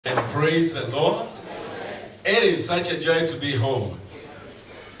And praise the Lord. It is such a joy to be home.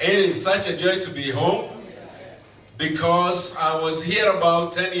 It is such a joy to be home because I was here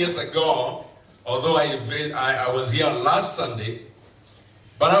about 10 years ago, although I was here last Sunday,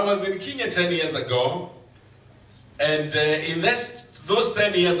 but I was in Kenya 10 years ago, and in those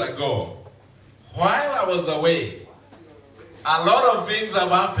 10 years ago, while I was away, a lot of things have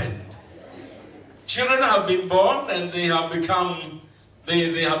happened. Children have been born and they have become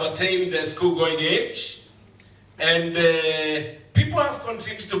They have attained the school-going age, and people have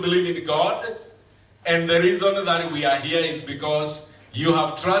continued to believe in God, and the reason that we are here is because you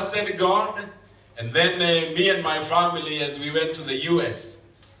have trusted God. And then me and my family, as we went to the U.S.,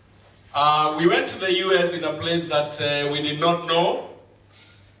 we went to the U.S. in a place that we did not know,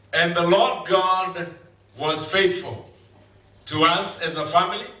 and the Lord God was faithful to us as a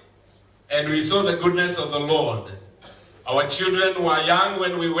family, and we saw the goodness of the Lord. Our children were young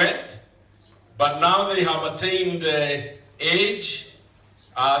when we went, but now they have attained age,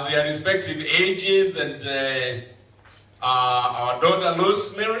 their respective ages, and our daughter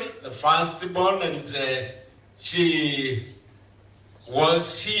Rosemary, the firstborn, and she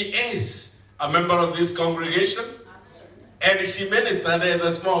is a member of this congregation, and she ministered as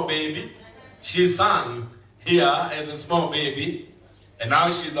a small baby. She sang here as a small baby, and now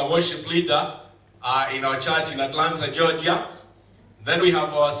she's a worship leader in our church in Atlanta, Georgia. Then we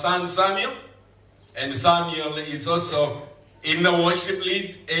have our son Samuel, and Samuel is also in the worship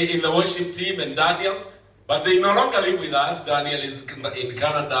team, and Daniel, but they no longer live with us. Daniel is in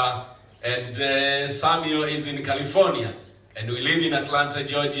Canada, and Samuel is in California, and we live in Atlanta,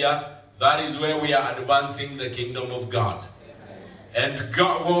 Georgia. That is where we are advancing the kingdom of God. And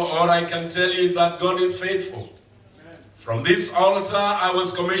God, all I can tell you is that God is faithful. From this altar, I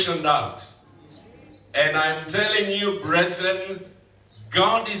was commissioned out. And I'm telling you, brethren,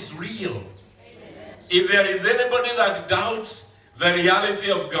 God is real. Amen. If there is anybody that doubts the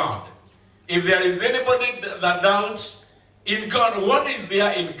reality of God, if there is anybody that doubts in God, what is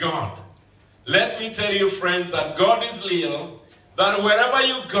there in God? Let me tell you, friends, that God is real, that wherever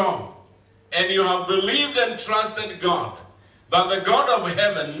you go, and you have believed and trusted God, that the God of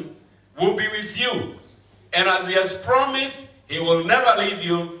heaven will be with you. And as He has promised, He will never leave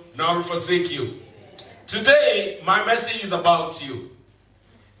you nor forsake you. Today, my message is about you.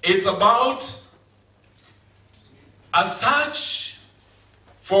 It's about a search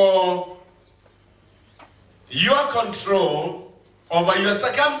for your control over your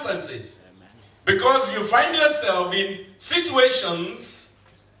circumstances. Because you find yourself in situations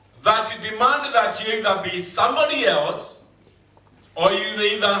that demand that you either be somebody else, or you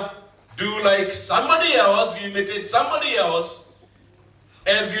either do like somebody else, you imitate somebody else,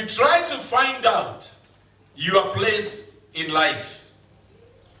 as you try to find out your place in life.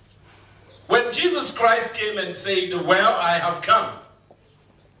 When Jesus Christ came and said, "Well, I have come,"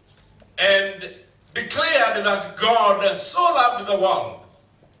 and declared that God so loved the world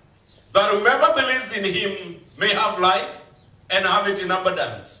that whoever believes in Him may have life and have it in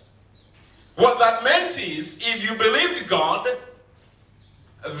abundance. What that meant is, if you believed God,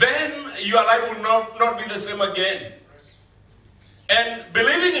 then your life would not be the same again. And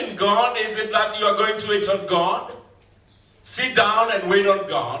believing in God, is it that you are going to wait on God? Sit down and wait on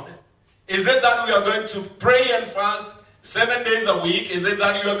God? Is it that we are going to pray and fast 7 days a week? Is it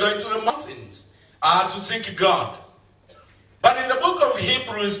that you are going to the mountains to seek God? But in the book of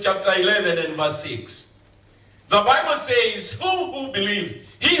Hebrews chapter 11 and verse 6, the Bible says, who believes?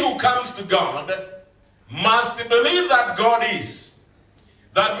 He who comes to God must believe that God is.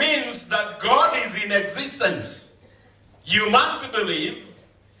 That means that God is in existence. You must believe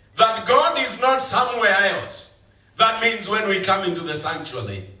that God is not somewhere else. That means when we come into the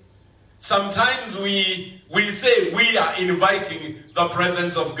sanctuary, sometimes we say we are inviting the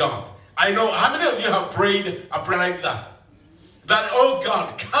presence of God. I know, how many of you have prayed a prayer like that? That, oh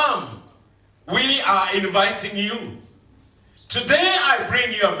God, come. We are inviting you. Today I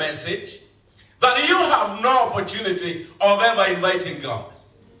bring you a message that you have no opportunity of ever inviting God.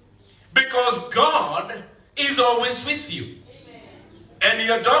 Because God is always with you. Amen. And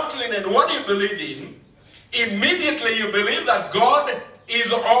your doctrine and what you believe in, immediately you believe that God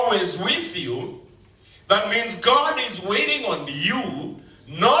is always with you. That means God is waiting on you,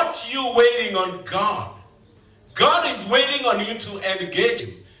 not you waiting on God. God is waiting on you to engage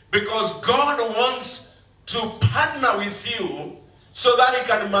Him, because God wants to partner with you so that He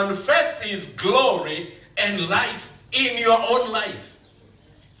can manifest His glory and life in your own life.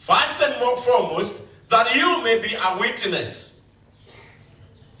 First and foremost, that you may be a witness.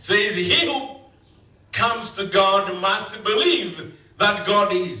 It says, he who comes to God must believe that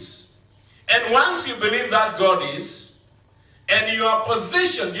God is. And once you believe that God is, and you are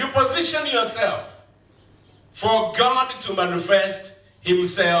positioned, you position yourself for God to manifest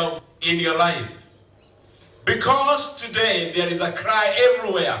himself in your life. Because today there is a cry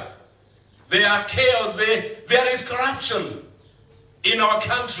everywhere. There are chaos, there is corruption in our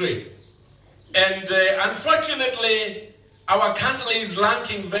country. And unfortunately, our country is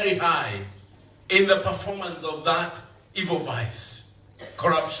ranking very high in the performance of that evil vice,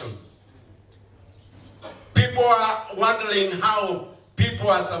 corruption. People are wondering how people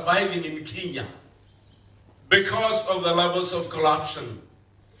are surviving in Kenya because of the levels of corruption.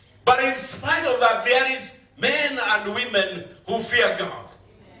 But in spite of that, there is men and women who fear God.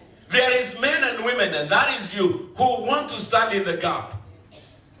 There is men and women, and that is you, who want to stand in the gap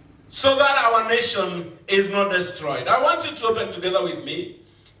so that our nation is not destroyed. I want you to open together with me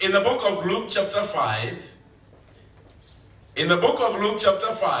in the book of Luke chapter 5. In the book of Luke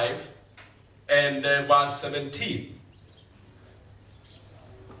chapter 5 and verse 17.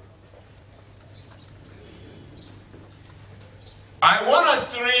 I want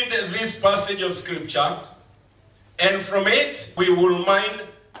us to read this passage of scripture, and from it we will mind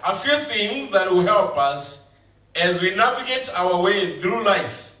a few things that will help us as we navigate our way through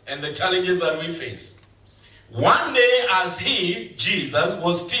life and the challenges that we face. One day as he, Jesus,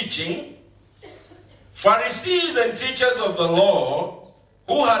 was teaching, Pharisees and teachers of the law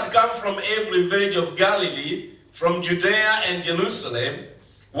who had come from every village of Galilee, from Judea and Jerusalem,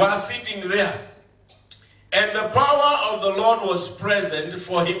 were sitting there. And the power of the Lord was present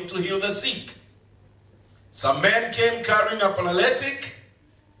for him to heal the sick. Some men came carrying a paralytic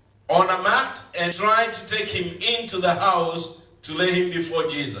on a mat and tried to take him into the house to lay him before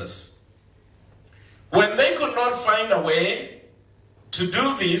Jesus. When they could not find a way to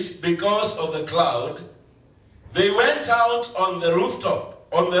do this because of the cloud, they went out on the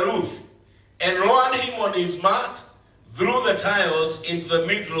roof, and lowered him on his mat through the tiles into the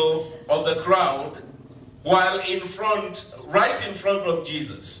middle of the crowd, while right in front of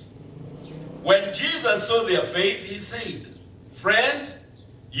Jesus. When Jesus saw their faith, he said, "Friend,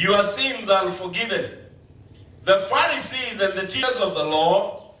 your sins are forgiven." The Pharisees and the teachers of the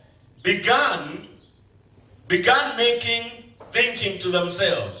law began thinking to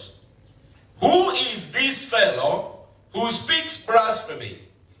themselves, "Who is this fellow who speaks blasphemy?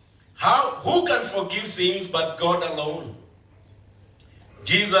 Who can forgive sins but God alone?"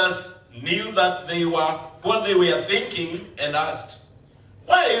 Jesus knew that what they were thinking and asked,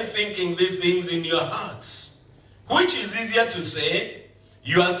 "Why are you thinking these things in your hearts? Which is easier to say,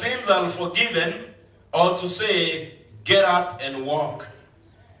 'Your sins are forgiven,' or to say, 'Get up and walk'?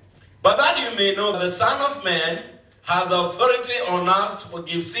 But that you may know the Son of Man has authority on earth to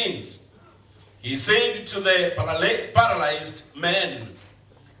forgive sins." He said to the paralyzed man,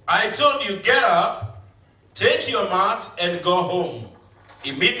 "I told you, get up, take your mat and go home."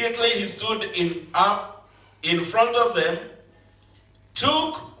 Immediately he stood up in front of them,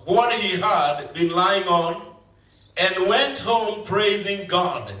 took what he had been lying on, and went home praising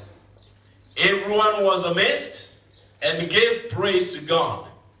God. Everyone was amazed and gave praise to God.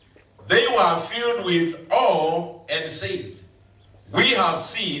 They were filled with awe and said, "We have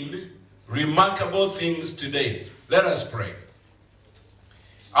seen remarkable things today." Let us pray.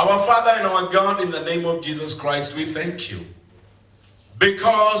 Our Father and our God, in the name of Jesus Christ, we thank you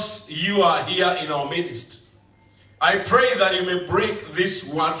because you are here in our midst. I pray that you may break this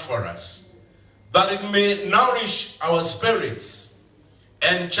word for us, that it may nourish our spirits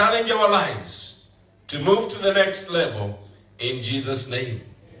and challenge our lives to move to the next level in Jesus' name.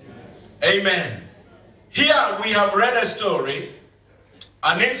 Amen. Here we have read a story,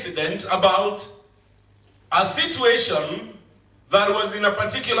 an incident about a situation that was in a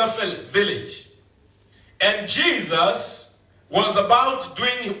particular village. And Jesus was about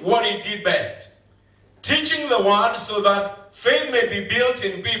doing what he did best, teaching the word so that faith may be built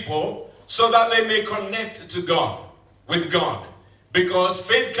in people so that they may connect to God, with God. Because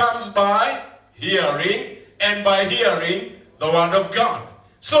faith comes by hearing, and by hearing the word of God.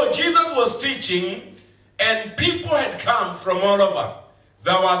 So Jesus was teaching, and people had come from all over.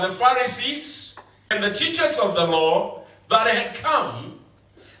 There were the Pharisees and the teachers of the law that had come,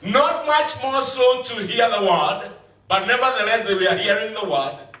 not much more so to hear the word, but nevertheless they were hearing the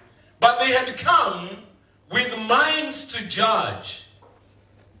word. But they had come with minds to judge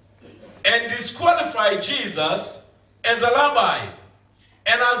and disqualify Jesus as a rabbi.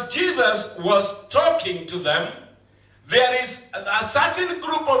 And as Jesus was talking to them, there is a certain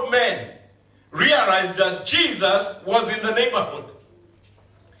group of men realized that Jesus was in the neighborhood.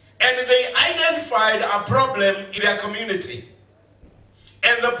 And they identified a problem in their community.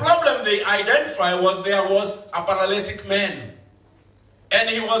 And the problem they identified was there was a paralytic man. And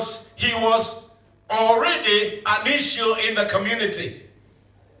he was already an issue in the community.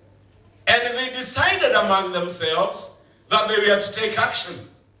 And they decided among themselves that they were to take action.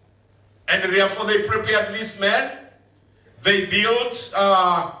 And therefore they prepared this man. They built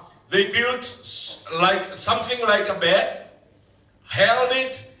like something like a bed, held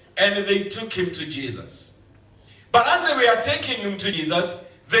it, and they took him to Jesus. But as they were taking him to Jesus,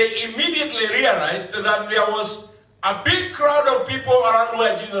 they immediately realized that there was a big crowd of people around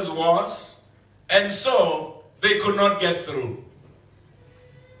where Jesus was, and so they could not get through.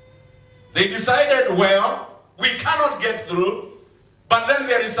 They decided, well, we cannot get through, but then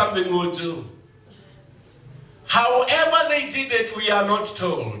there is something we'll do. However they did it, we are not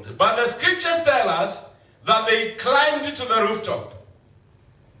told. But the scriptures tell us that they climbed to the rooftop.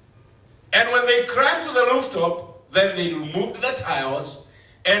 And when they climbed to the rooftop, then they removed the tiles,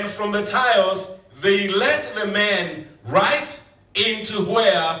 and from the tiles, they let the man right into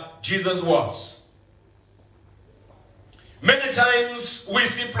where Jesus was. Many times we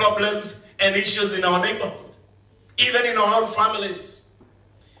see problems and issues in our neighborhood, even in our own families,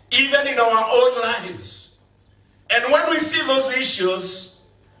 even in our own lives. And when we see those issues,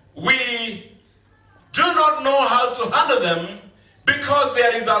 we do not know how to handle them because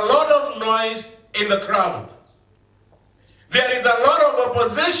there is a lot of noise in the crowd. There is a lot of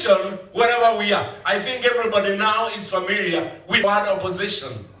opposition wherever we are. I think everybody now is familiar with the word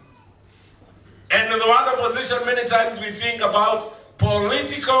opposition. And the word opposition, many times we think about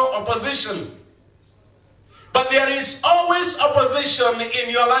political opposition. But there is always opposition in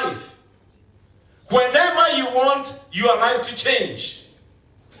your life. Whenever you want your life to change.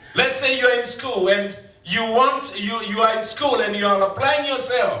 Let's say you're in school and you are in school and you are applying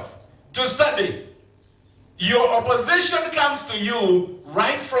yourself to study. Your opposition comes to you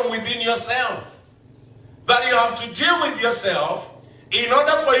right from within yourself. That you have to deal with yourself in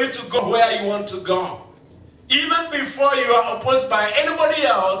order for you to go where you want to go. Even before you are opposed by anybody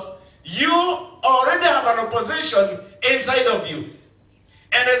else, you already have an opposition inside of you.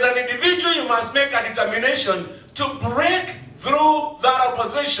 And as an individual, you must make a determination to break through that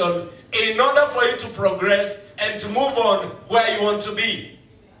opposition in order for you to progress and to move on where you want to be.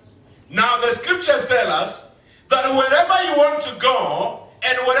 Now, the scriptures tell us that wherever you want to go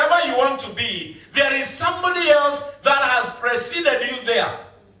and wherever you want to be, there is somebody else that has preceded you there.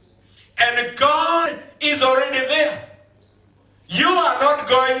 And God is already there. You are not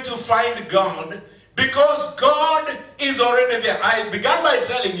going to find God because God is already there. I began by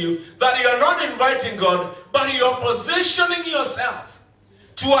telling you that you are not inviting God, but you are positioning yourself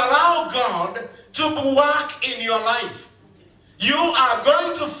to allow God to work in your life. You are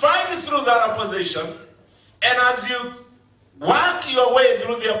going to fight through that opposition, and as you work your way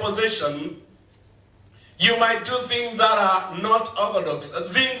through the opposition, you might do things that are not orthodox,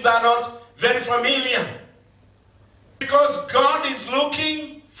 things that are not very familiar. Because God is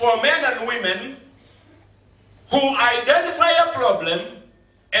looking for men and women who identify a problem,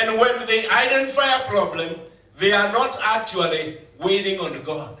 and when they identify a problem, they are not actually waiting on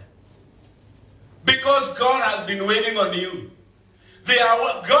God. Because God has been waiting on you.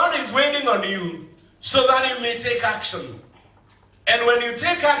 God is waiting on you so that you may take action. And when you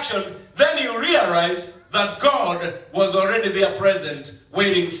take action, then you realize that God was already there present,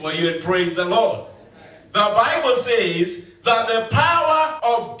 waiting for you, and praise the Lord. The Bible says that the power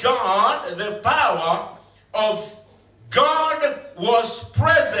of God was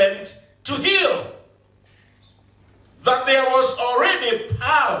present to heal. That there was already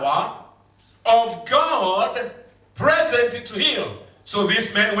power of God present to heal. So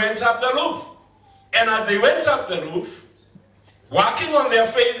these men went up the roof. And as they went up the roof, working on their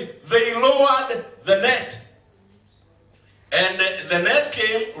faith, they lowered the net. And the net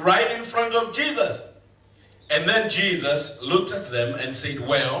came right in front of Jesus. And then Jesus looked at them and said,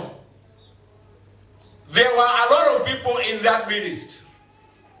 well, there were a lot of people in that midst.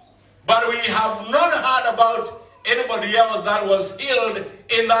 But we have not heard about anybody else that was healed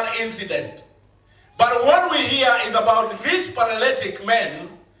in that incident. But what we hear is about this paralytic man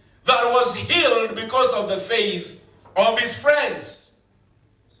that was healed because of the faith of his friends.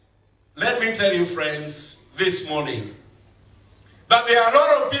 Let me tell you, friends, this morning, that there are a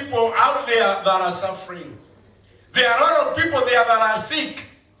lot of people out there that are suffering. There are a lot of people there that are sick.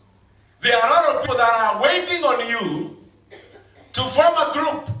 There are a lot of people that are waiting on you to form a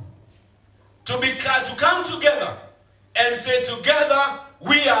group, to come together and say, together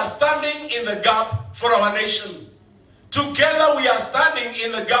we are standing in the gap for our nation. Together we are standing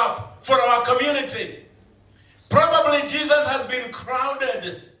in the gap for our community. Probably Jesus has been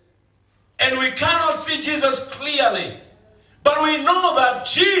crowded and we cannot see Jesus clearly. But we know that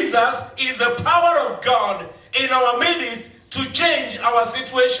Jesus is the power of God in our midst to change our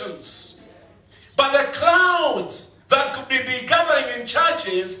situations. But the clouds that could be gathering in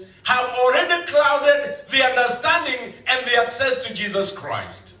churches have already clouded the understanding and the access to Jesus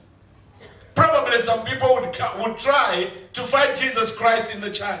Christ. Probably some people would try to find Jesus Christ in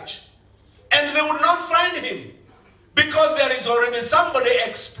the church, and they would not find him because there is already somebody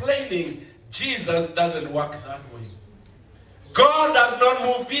explaining Jesus doesn't work that way. God does not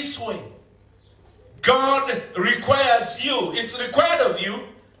move this way. God requires you, it's required of you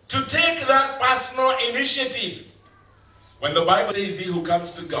to take that personal initiative. When the Bible says he who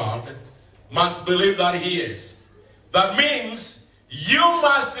comes to God must believe that he is, that means you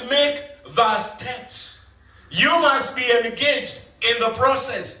must make the steps. You must be engaged in the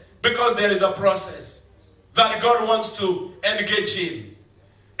process, because there is a process that God wants to engage in.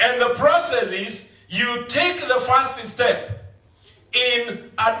 And the process is you take the first step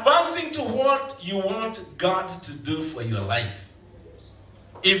in advancing to what you want God to do for your life.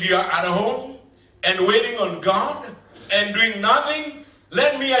 If you are at home and waiting on God and doing nothing,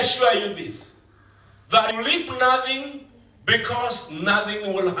 let me assure you this, that you leap nothing because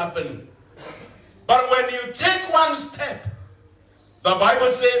nothing will happen. But when you take one step, the Bible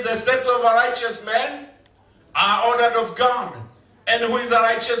says the steps of a righteous man are ordered of God. And who is a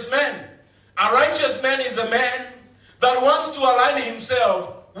righteous man? A righteous man is a man that wants to align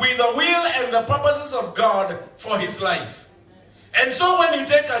himself with the will and the purposes of God for his life. And so when you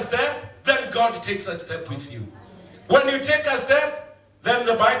take a step, then God takes a step with you. When you take a step, then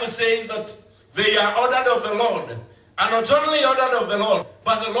the Bible says that they are ordered of the Lord. And not only ordered of the Lord,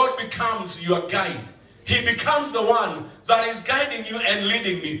 but the Lord becomes your guide. He becomes the one that is guiding you and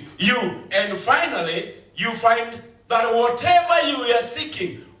leading you. And finally, you find that whatever you are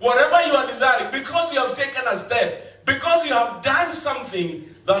seeking, whatever you are desiring, because you have taken a step, because you have done something,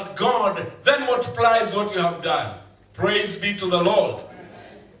 that God then multiplies what you have done. Praise be to the Lord.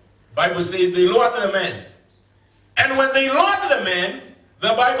 The Bible says they lowered the man. And when they lowered the man,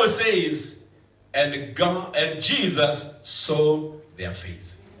 the Bible says, and God and Jesus saw their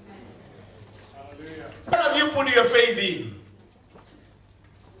faith. What have you put your faith in?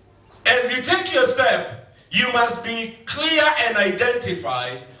 As you take your step, you must be clear and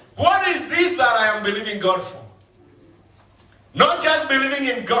identify, what is this that I am believing God for? Not just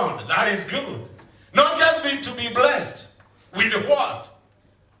believing in God, that is good. Not just to be blessed with what?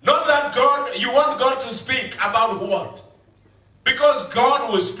 Not that God, you want God to speak about what? Because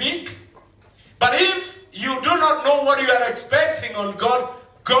God will speak. But if you do not know what you are expecting on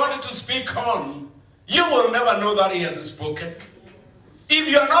God to speak on, you will never know that he has spoken. If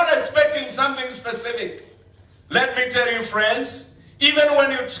you are not expecting something specific, let me tell you, friends, even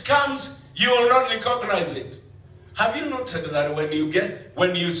when it comes, you will not recognize it. Have you noted that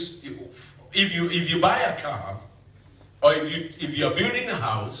if you buy a car, or if you are building a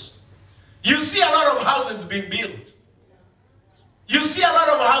house, you see a lot of houses being built. You see a lot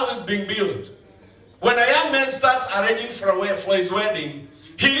of houses being built. When a young man starts arranging for his wedding,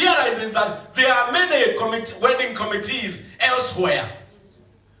 he realizes that there are many wedding committees elsewhere.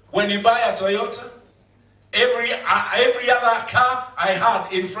 When you buy a Toyota, every other car I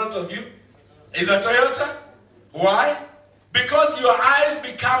had in front of you is a Toyota. Why? Because your eyes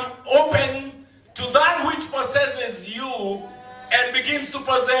become open to that which possesses you and begins to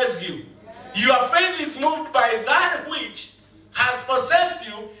possess you. Your faith is moved by that which has possessed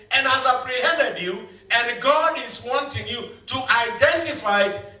you and has apprehended you, and God is wanting you to identify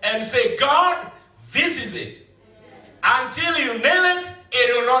it and say, God, this is it. Until you nail it,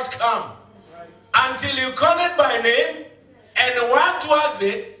 it will not come. Until you call it by name and work towards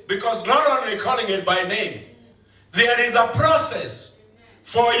it, because not only calling it by name, there is a process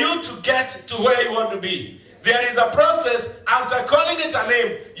for you to get to where you want to be. There is a process. After calling it a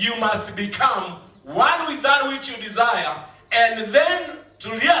name, you must become one with that which you desire, and then to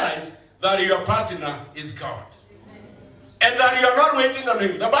realize that your partner is God. And that you are not waiting on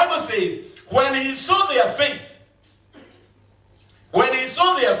him. The Bible says, when he saw their faith,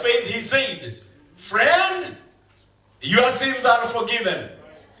 he said, friend, your sins are forgiven.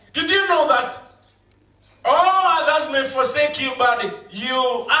 Did you know that all others may forsake you, but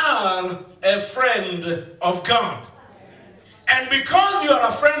you are a friend of God? And because you are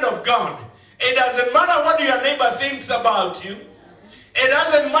a friend of God, it doesn't matter what your neighbor thinks about you. It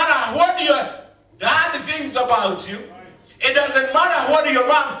doesn't matter what your dad thinks about you. It doesn't matter what your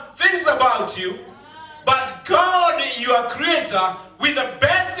mom thinks about you. But God, your creator, with the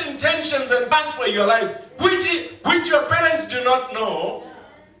best intentions and plans for your life, which your parents do not know,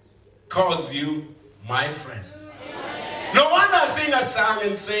 calls you my friend. No wonder I sing a song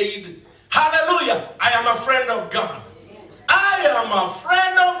and said, hallelujah, I am a friend of God. I am a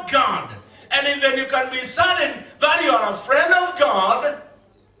friend of God. And then you can be certain that you are a friend of God,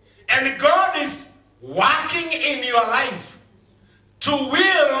 and God is working in your life to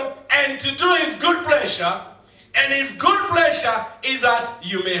will and to do his good pleasure. And his good pleasure is that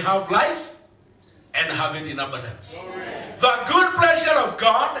you may have life and have it in abundance. The good pleasure of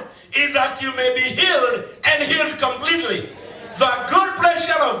God is that you may be healed and healed completely. The good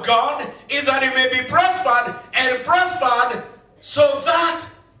pleasure of God is that you may be prospered and prospered so that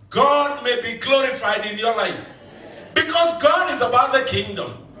God may be glorified in your life. Because God is about the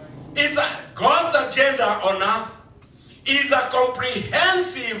kingdom. God's agenda on earth is a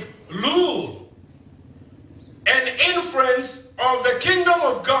comprehensive rule and influence of the kingdom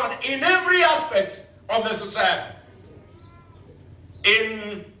of God in every aspect of the society.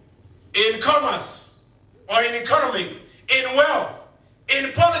 In commerce, or in economics, in wealth,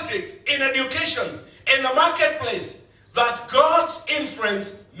 in politics, in education, in the marketplace, that God's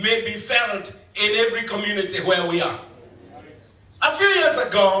influence may be felt in every community where we are. A few years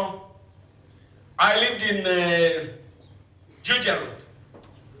ago, I lived in Juja Road,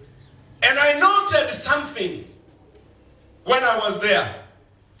 and I noted something when I was there.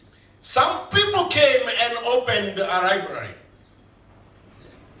 Some people came and opened a library.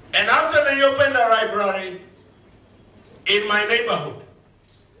 And after they opened a library in my neighborhood,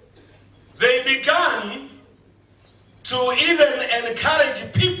 they began to even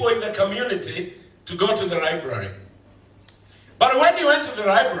encourage people in the community to go to the library. But when you went to the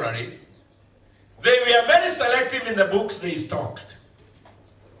library, they were very selective in the books they stocked.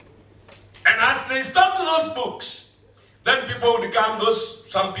 And as they stocked those books, then people would come,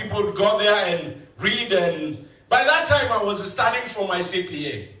 some people would go there and read, and by that time I was studying for my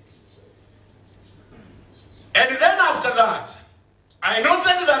CPA. And then after that, I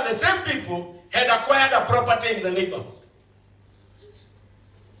noted that the same people had acquired a property in the neighborhood.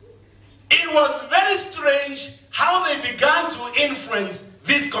 It was very strange how they began to influence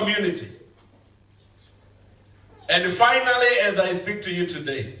this community. And finally, as I speak to you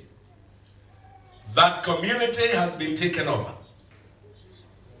today, that community has been taken over.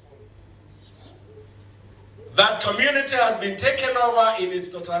 That community has been taken over in its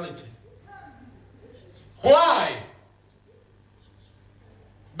totality. Why?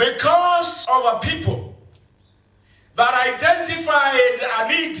 Because of a people that identified a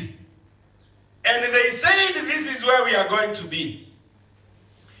need, and they said this is where we are going to be.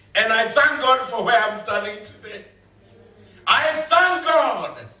 And I thank God for where I'm standing today. I thank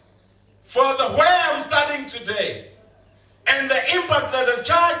God for where I'm standing today and the impact that the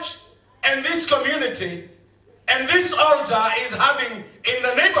church and this community and this altar is having in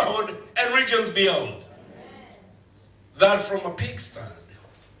the neighborhood and regions beyond. That from a pigsty,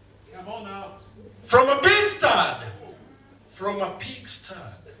 come on now, from a pigsty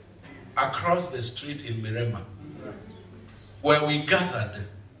across the street in Mirema, where we gathered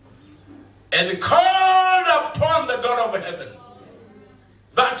and called upon the God of heaven,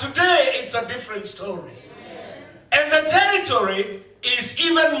 that today it's a different story. And the territory is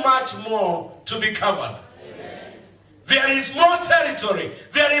even much more to be covered. There is more territory.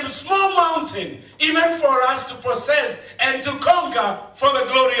 There is more mountain, even for us to possess and to conquer for the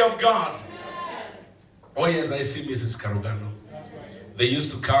glory of God. Oh yes, I see Mrs. Karugano. They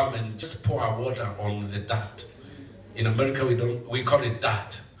used to come and just pour water on the dirt. In America, we call it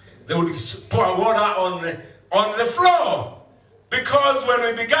dirt. They would pour water on the floor. Because when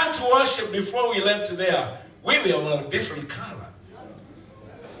we began to worship before we left there, we were a different color.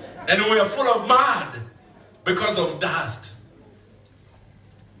 And we were full of mud because of dust.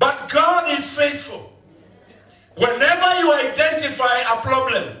 But God is faithful. Whenever you identify a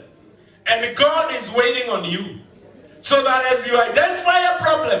problem, and God is waiting on you, so that as you identify a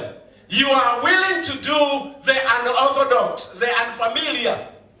problem, you are willing to do the unorthodox, the unfamiliar,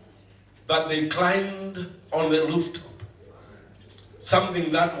 that they climbed on the rooftop.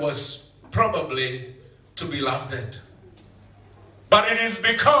 Something that was probably to be laughed at. But it is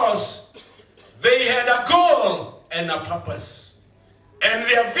because they had a goal and a purpose. And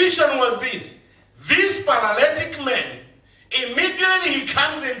their vision was this. This paralytic man, immediately he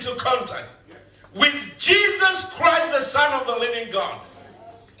comes into contact with Jesus Christ, the Son of the living God.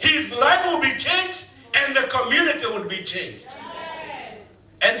 His life will be changed and the community will be changed.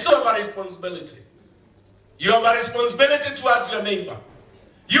 And so you have a responsibility. You have a responsibility towards your neighbor.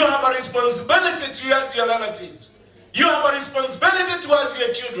 You have a responsibility towards your relatives. You have a responsibility towards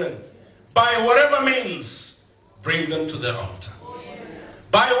your children. by whatever means, bring them to the altar.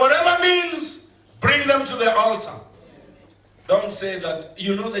 By whatever means, bring them to the altar. Don't say that,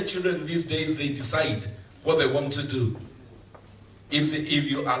 you know, the children these days, they decide what they want to do. If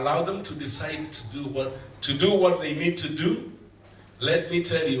you allow them to decide to do what they need to do, let me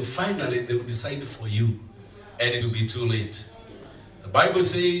tell you, finally they will decide for you, and it will be too late. The Bible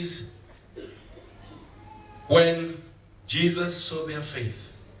says, when Jesus saw their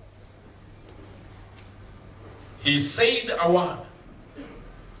faith, he said a word,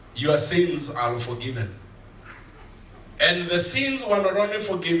 your sins are forgiven. And the sins were not only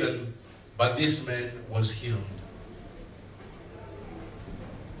forgiven, but this man was healed.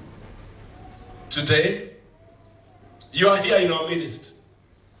 Today, you are here in our midst.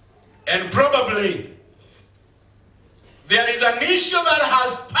 And probably, there is an issue that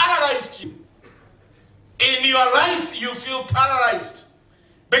has paralyzed you. In your life, you feel paralyzed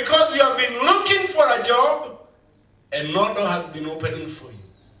because you have been looking for a job and no door has been opening for you.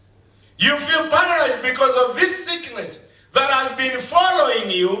 You feel paralyzed because of this sickness that has been following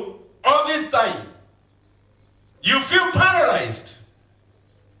you all this time. You feel paralyzed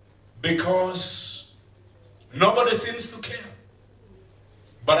because nobody seems to care.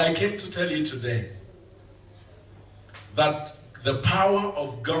 But I came to tell you today that the power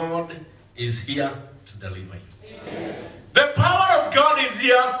of God is here to deliver you. Amen. The power of God is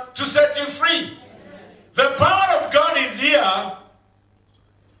here to set you free. The power of God is here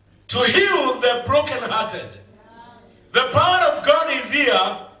to heal the brokenhearted. The power of God is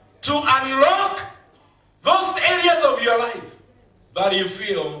here to unlock those areas of your life that you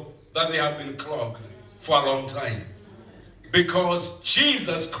feel that they have been clogged for a long time. Because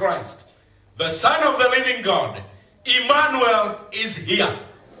Jesus Christ, the Son of the living God, Emmanuel, is here.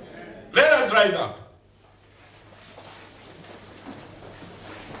 Let us rise up.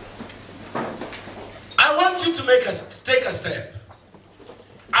 I want you to take a step.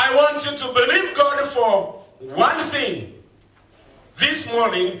 I want you to believe God for one thing. This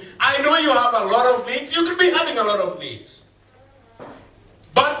morning, I know you have a lot of needs. You could be having a lot of needs.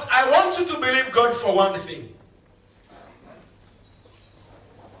 But I want you to believe God for one thing.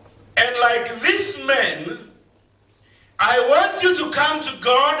 And like this man, I want you to come to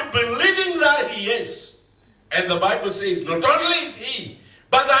God believing that he is. And the Bible says, not only is he,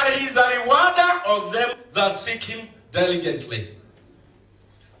 but that he is a rewarder of them that seek him diligently.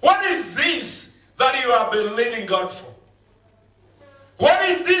 What is this that you have been believing God for? What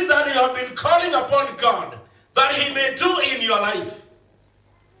is this that you have been calling upon God that he may do in your life?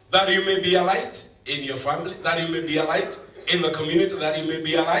 That you may be a light in your family, that you may be a light in the community, that you may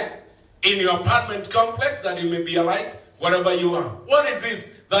be a light in your apartment complex, that you may be a light wherever you are. What is this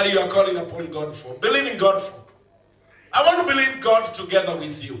that you are calling upon God for, believing God for? I want to believe God together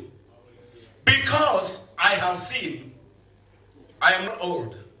with you. Because I have seen, I am not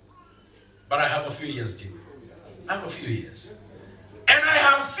old, but I have a few years, Jim. I have a few years. And I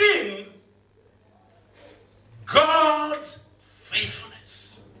have seen God's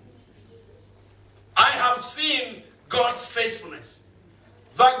faithfulness. I have seen God's faithfulness.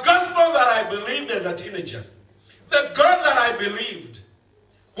 The gospel that I believed as a teenager, the God that I believed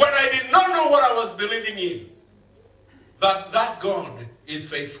when I did not know what I was believing in, that God is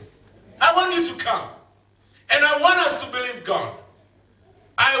faithful. I want you to come. And I want us to believe God.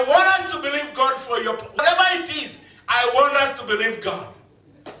 I want us to believe God for your, whatever it is, I want us to believe God.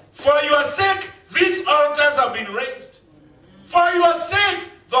 For your sake, these altars have been raised. For your sake,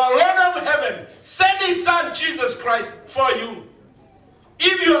 the Lord of heaven sent his son Jesus Christ for you.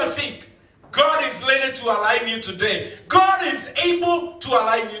 If you are sick, God is ready to align you today. God is able to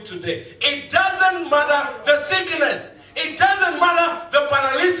align you today. It doesn't matter the sickness. It doesn't matter the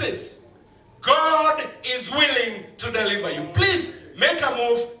paralysis. God is willing to deliver you. Please make a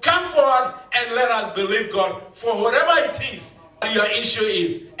move. Come forward and let us believe God for whatever it is your issue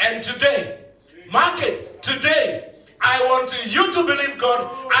is. And today, mark it. Today, I want you to believe God.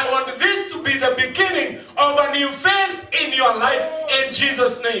 I want this to be the beginning of a new phase in your life in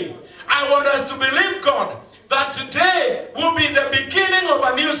Jesus' name. I want us to believe God that today will be the beginning of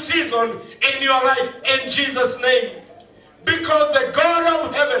a new season in your life in Jesus' name. Because the God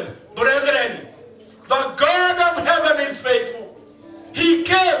of heaven, brethren, the God of heaven is faithful. He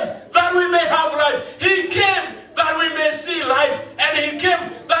came that we may have life. He came that we may see life. And he came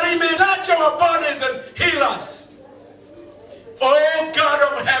that he may touch our bodies and heal us. Oh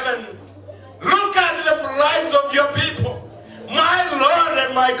God of heaven, look at the lives of your people. My Lord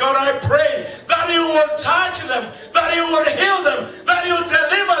and my God, I pray that you will touch them, that you will heal them, that you will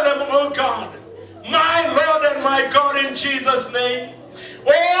deliver them, oh God. My Lord and my God, in Jesus' name,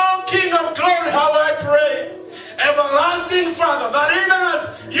 Oh, King of glory, how I pray. Everlasting Father, that even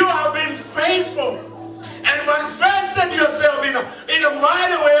as you have been faithful and manifested yourself in a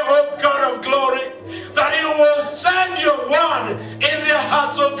mighty way, oh God of glory, that you will send your word in their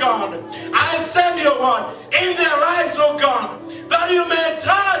hearts, oh God. I send your word in their lives, oh God, that you may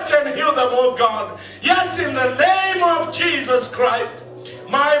touch and heal them, oh God. Yes, in the name of Jesus Christ,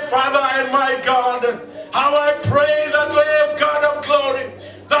 my Father and my God, how I pray that, oh God of glory,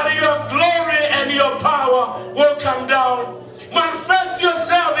 that your glory and your power will come down. Manifest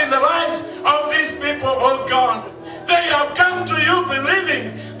yourself in the lives of these people, oh God. They have come to you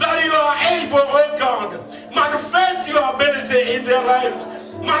believing that you are able, oh God. Manifest your ability in their lives.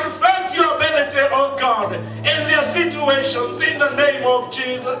 Manifest your ability, oh God, in their situations in the name of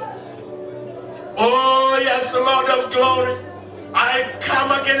Jesus. Oh yes, Lord of glory. I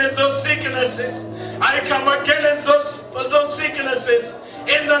come against those sicknesses. I come against those sicknesses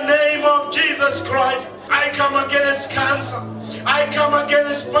in the name of Jesus Christ. I come against cancer. I come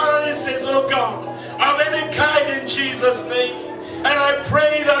against paralysis, oh God, of any kind in Jesus' name. And I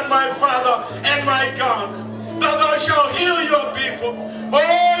pray that, my Father and my God, that thou shalt heal your people.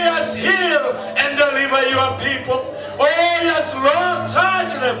 Oh yes, heal and deliver your people. Oh yes, Lord,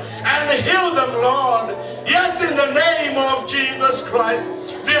 touch them and heal them, Lord. Yes, in the name of Jesus Christ.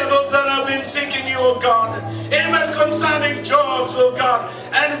 There are those that have been seeking you, oh God, even concerning jobs, oh God,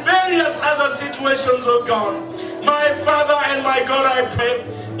 and various other situations, oh God. My Father and my God, I pray,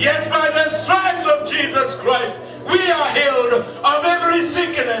 yes, by the stripes of Jesus Christ, we are healed of every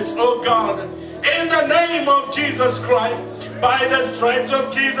sickness, oh God. In the name of Jesus Christ, by the stripes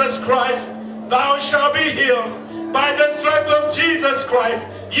of Jesus Christ, thou shalt be healed. By the stripes of Jesus Christ,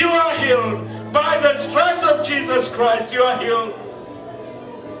 you are healed. By the stripes of Jesus Christ, you are healed.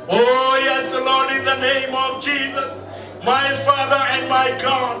 Oh yes, Lord, in the name of Jesus, my Father and my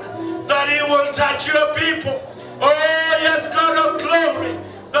God, that you will touch your people. Oh yes, God of glory,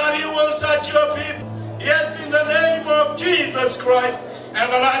 that you will touch your people. Yes, in the name of Jesus Christ,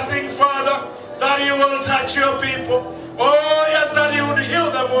 everlasting Father, that you will touch your people. Oh yes, that you would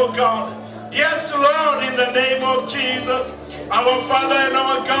heal them, oh God. Yes, Lord, in the name of Jesus, our Father and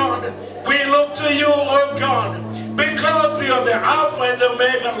our God, we look to you, oh God, because you are the Alpha and the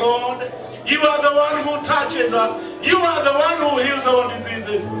Omega, Lord. You are the one who touches us. You are the one who heals our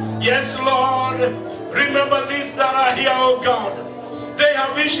diseases. Yes, Lord. Remember these that are here, oh God. They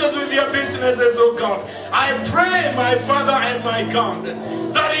have issues with their businesses, oh God. I pray, my Father and my God,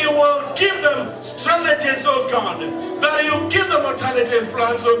 that you will give them strategies, oh God. That you give them alternative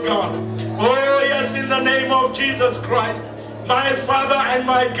plans, oh God. Oh yes, in the name of Jesus Christ, my Father and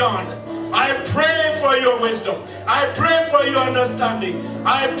my God, I pray for your wisdom. I pray for your understanding.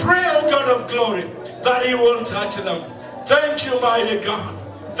 I pray, oh God of glory, that you will touch them. Thank you, mighty God.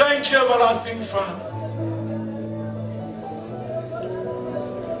 Thank you, everlasting Father.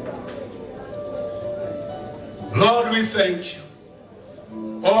 Lord, we thank you.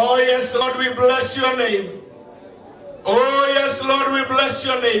 Oh yes, Lord, we bless your name. Oh yes, Lord, we bless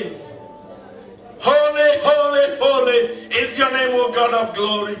your name. Holy, holy, holy is your name, O God of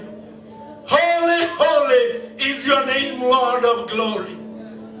glory. Holy, holy is your name, Lord of glory.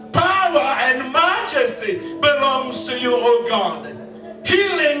 Power and majesty belongs to you, O God.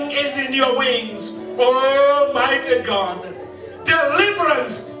 Healing is in your wings, O mighty God.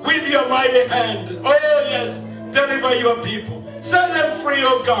 Deliverance with your mighty hand. Oh yes, deliver your people. Set them free,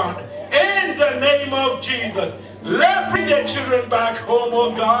 O God. In the name of Jesus. Bring their children back home,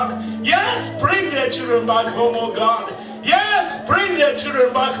 oh God. Yes, bring their children back home, oh God. Yes, bring their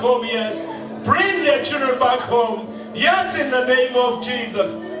children back home, yes. Bring their children back home. Yes, in the name of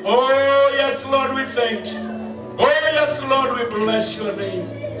Jesus. Oh, yes, Lord, we thank you. Oh, yes, Lord, we bless your name.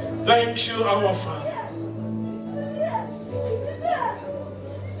 Thank you, our Father.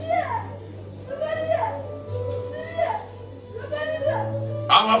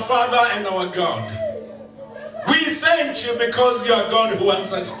 Our Father and our God. We thank you because you are God who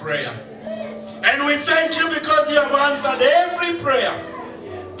answers prayer. And we thank you because you have answered every prayer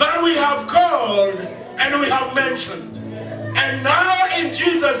that we have called and we have mentioned. And now in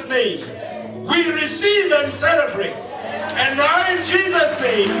Jesus' name, we receive and celebrate. And now in Jesus'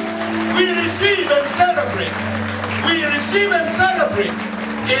 name, we receive and celebrate. We receive and celebrate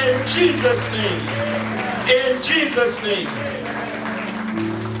in Jesus' name. In Jesus' name.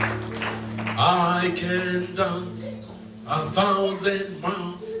 I can dance 1,000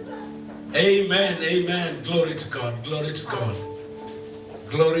 miles. Amen, amen. Glory to God, glory to God.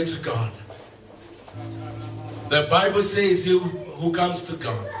 Glory to God. The Bible says he who comes to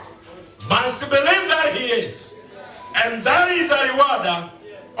God must believe that he is, And that is the rewarder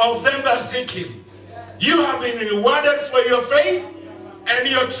of them that seek him. You have been rewarded for your faith and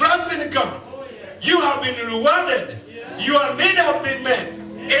your trust in God. You have been rewarded. Your need have been met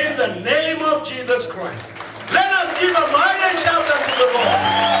in the name of Jesus Christ. Let us give a mighty shout unto the Lord.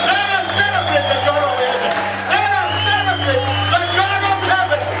 Let us celebrate the God of heaven. Let us celebrate the God of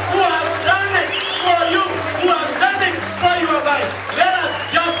heaven who has done it for you, who has done it for your life. Let us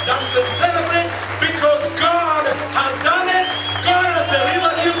just dance and celebrate because God has done it. God has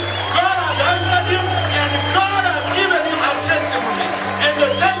delivered you. God has answered you. And God has given you a testimony. And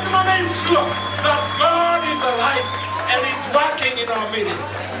the testimony is sure that God is alive and is working in our midst.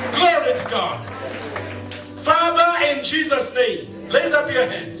 Glory to God. Father, in Jesus' name, raise up your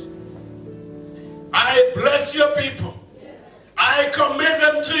hands. I bless your people. I commit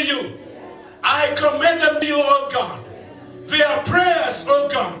them to you. I commit them to you, oh God. Their prayers, oh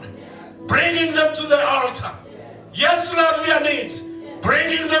God, bringing them to the altar. Yes, Lord, their needs,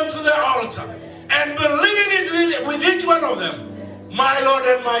 bringing them to the altar. And believing it with each one of them, my Lord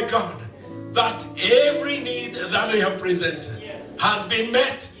and my God, that every need that they have presented has been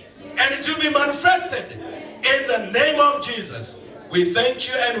met and it will be manifested. In the name of Jesus, we thank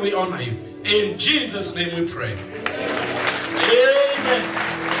you and we honor you. In Jesus' name we pray. Amen.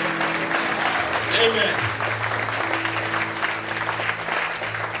 Amen.